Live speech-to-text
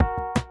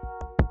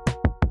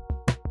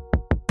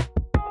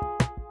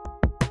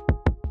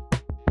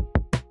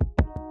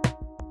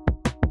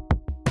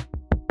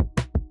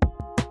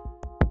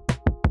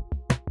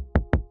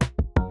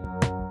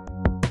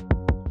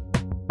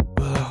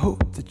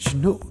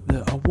know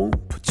that I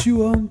won't put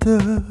you under,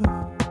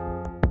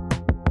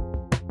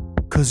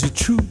 'cause you're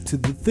true to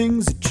the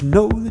things that you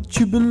know that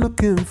you've been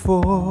looking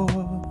for.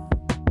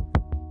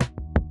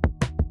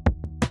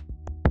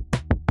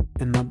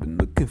 And I've been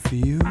looking for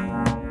you,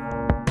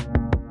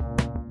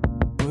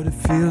 but it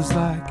feels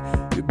like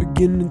you're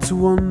beginning to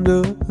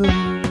wonder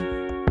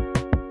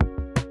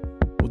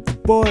what the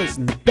boys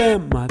in the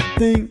band might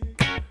think,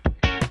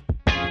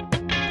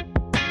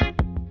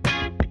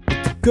 what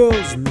the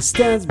girls in the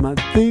stands might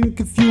think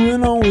if you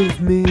went on with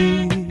me.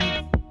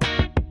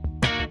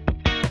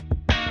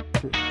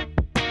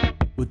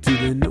 What do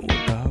they know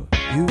about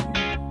you?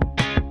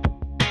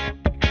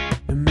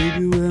 And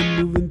maybe we're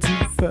moving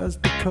too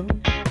fast because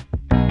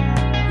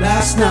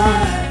last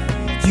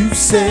night you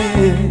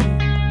said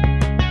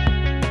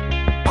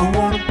I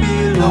wanna be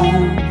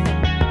alone.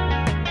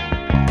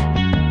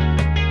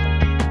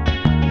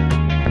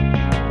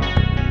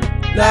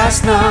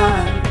 Last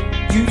night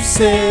you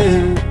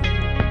said,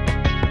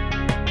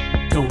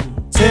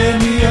 don't tear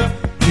me up,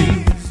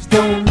 please.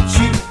 Don't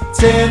you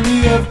tear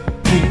me up,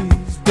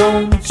 please.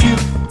 Don't you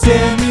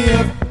tear me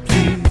up,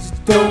 please.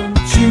 Don't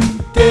you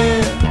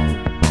dare.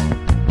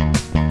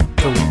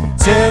 Don't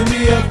tear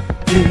me up,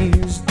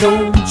 please.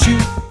 Don't you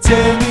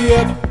tear me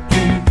up,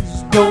 please.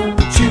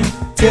 Don't you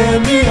tear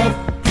me up,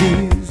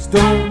 please.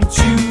 Don't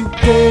you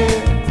dare.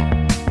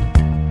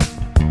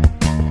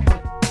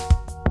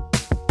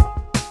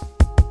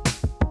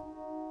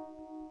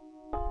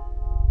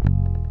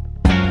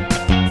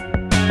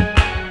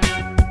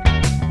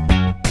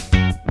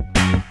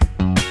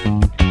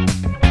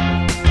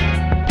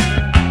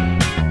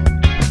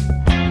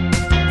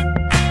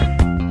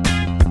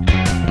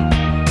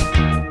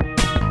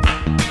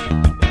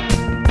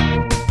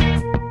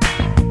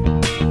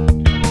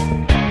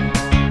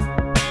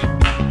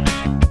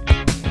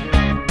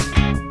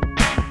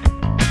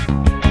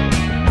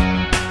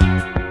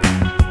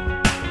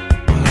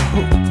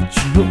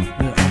 Know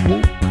that I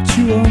won't put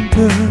you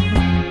under,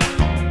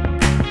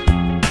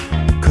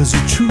 'cause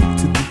you're true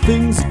to the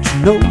things that you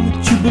know that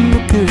you've been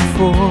looking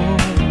for.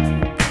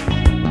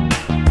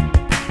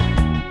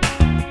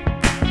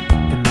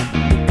 And I've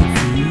been looking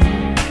for you,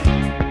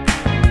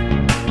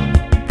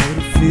 but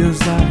it feels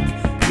like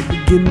you're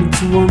beginning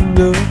to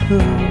wonder.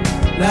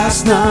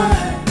 Last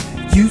night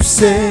you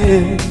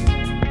said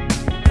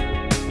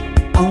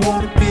I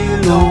wanna be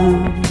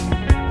alone.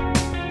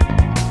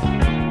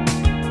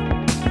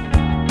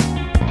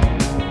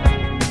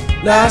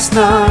 Last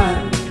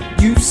night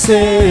you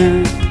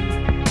said,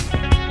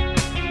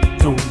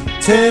 don't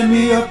tear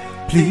me up,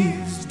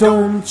 please.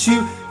 Don't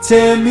you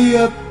tear me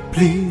up,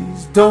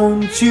 please.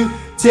 Don't you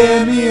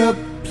tear me up,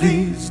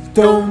 please.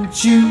 Don't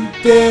you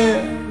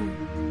dare.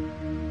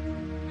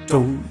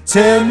 Don't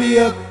tear me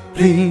up,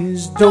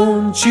 please.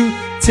 Don't you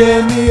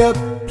tear me up,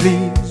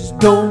 please.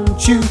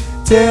 Don't you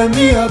tear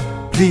me up,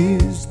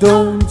 please.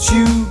 Don't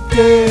you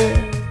dare.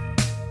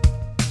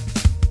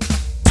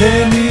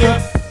 Tear me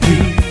up,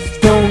 please.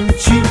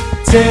 Don't you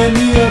tear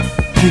me up,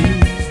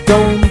 please.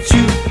 Don't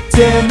you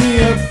tear me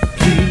up,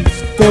 please.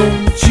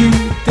 Don't you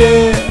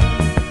dare.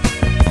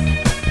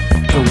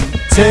 Don't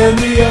tear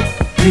me up,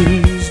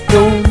 please.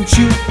 Don't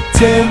you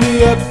tear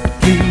me up,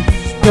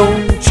 please.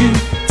 Don't you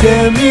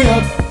tear me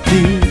up,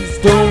 please.